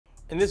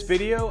In this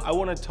video, I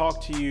want to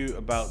talk to you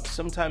about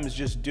sometimes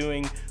just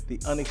doing the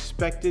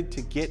unexpected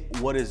to get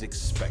what is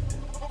expected.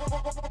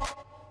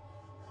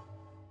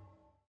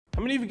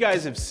 How many of you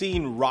guys have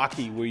seen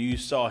Rocky where you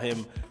saw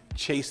him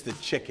chase the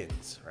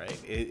chickens, right?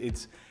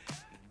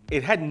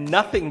 It had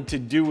nothing to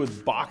do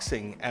with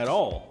boxing at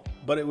all,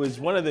 but it was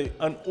one of the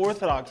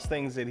unorthodox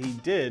things that he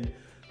did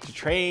to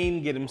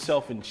train, get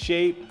himself in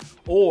shape,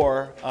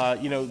 or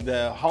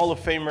the Hall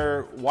of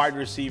Famer wide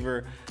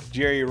receiver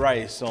Jerry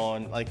Rice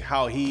on like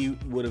how he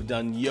would have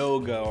done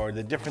yoga or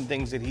the different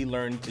things that he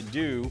learned to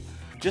do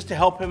just to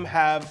help him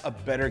have a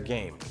better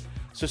game.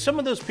 So some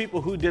of those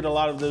people who did a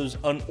lot of those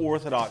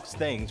unorthodox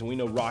things, and we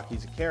know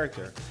Rocky's a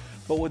character,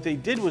 but what they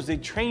did was they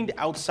trained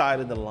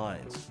outside of the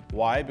lines.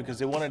 Why? Because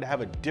they wanted to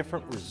have a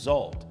different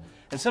result.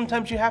 And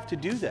sometimes you have to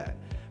do that.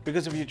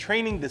 Because if you're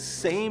training the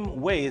same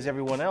way as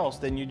everyone else,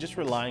 then you're just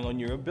relying on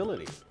your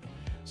ability.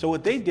 So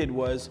what they did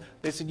was,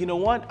 they said, you know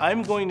what,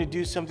 I'm going to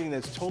do something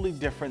that's totally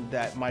different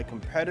that my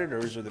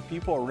competitors or the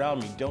people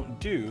around me don't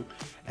do,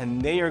 and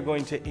they are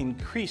going to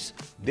increase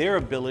their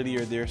ability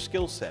or their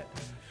skill set.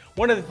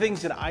 One of the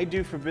things that I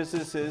do for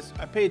business is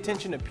I pay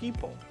attention to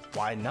people.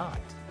 Why not?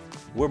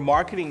 We're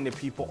marketing to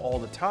people all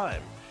the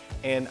time.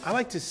 And I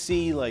like to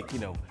see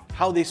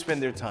how they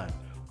spend their time.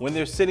 When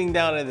they're sitting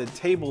down at a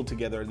table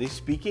together, are they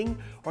speaking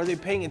or are they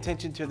paying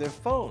attention to their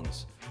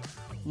phones?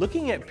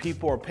 Looking at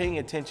people or paying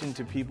attention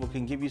to people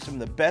can give you some of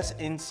the best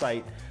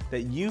insight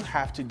that you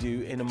have to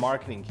do in a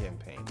marketing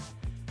campaign.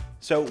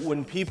 So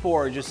when people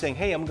are just saying,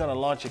 hey, I'm gonna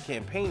launch a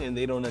campaign and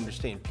they don't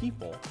understand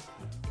people,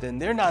 then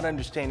they're not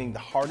understanding the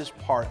hardest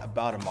part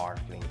about a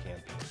marketing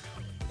campaign.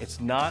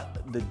 It's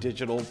not the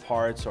digital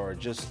parts or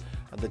just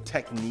the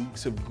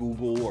techniques of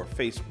Google or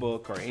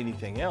Facebook or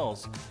anything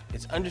else.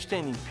 It's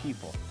understanding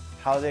people,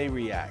 how they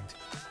react.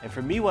 And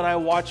for me, when I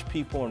watch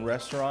people in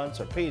restaurants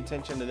or pay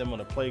attention to them on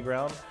a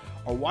playground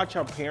or watch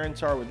how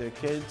parents are with their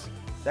kids,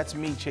 that's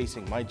me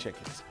chasing my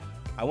chickens.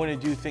 I want to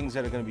do things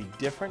that are going to be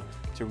different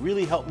to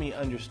really help me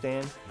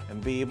understand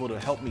and be able to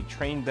help me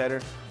train better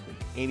than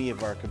any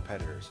of our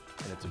competitors.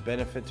 And it's a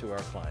benefit to our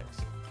clients.